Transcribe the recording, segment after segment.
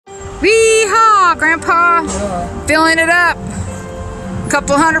Grandpa? Yeah. Filling it up.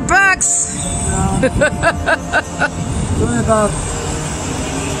 Couple $100.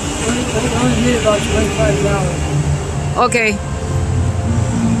 Only need about 25 gallons. Okay.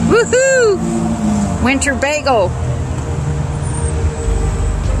 Woohoo! Winter bagel.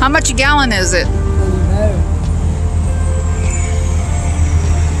 How much a gallon is it? Doesn't matter.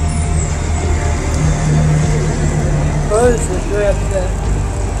 Brothers are very upset.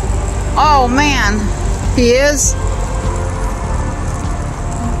 Oh man, he is?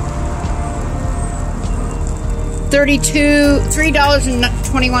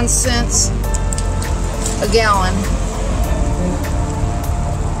 $3.21 a gallon.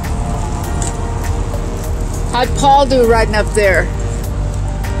 How'd Paul do riding up there?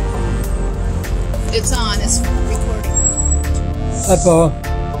 It's on, it's recording. Hi, Paul.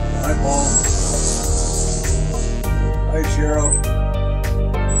 Hi, Paul. Hi, Cheryl.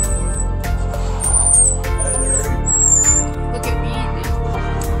 Hi, Larry. Look at me, man.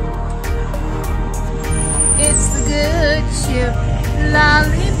 It's the good ship,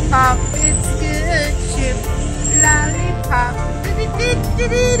 lollipop. It's good ship, lollipop.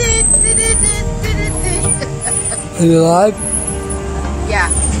 Are you live? Yeah.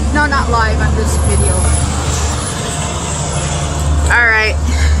 No, not live, on this video. Alright.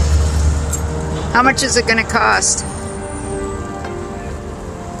 How much is it going to cost?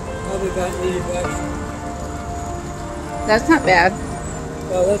 Probably about $80. That's not bad.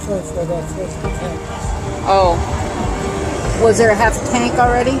 Well, this one's for about 50 tanks. Oh. Was there a half tank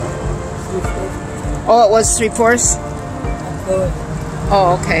already? 3/4. Oh, it was 3/4? I'm filling.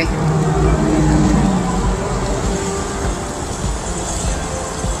 Oh, okay.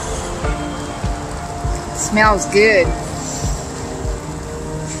 Smells good.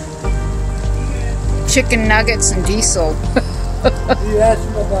 Chicken nuggets and diesel. You asked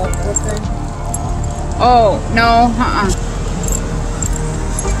him about cooking? Oh, no,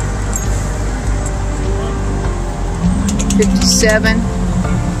 57.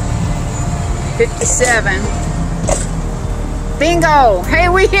 57. Bingo! Hey,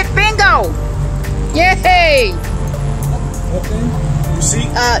 we hit bingo! Yay! Cooking? You see?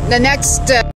 The next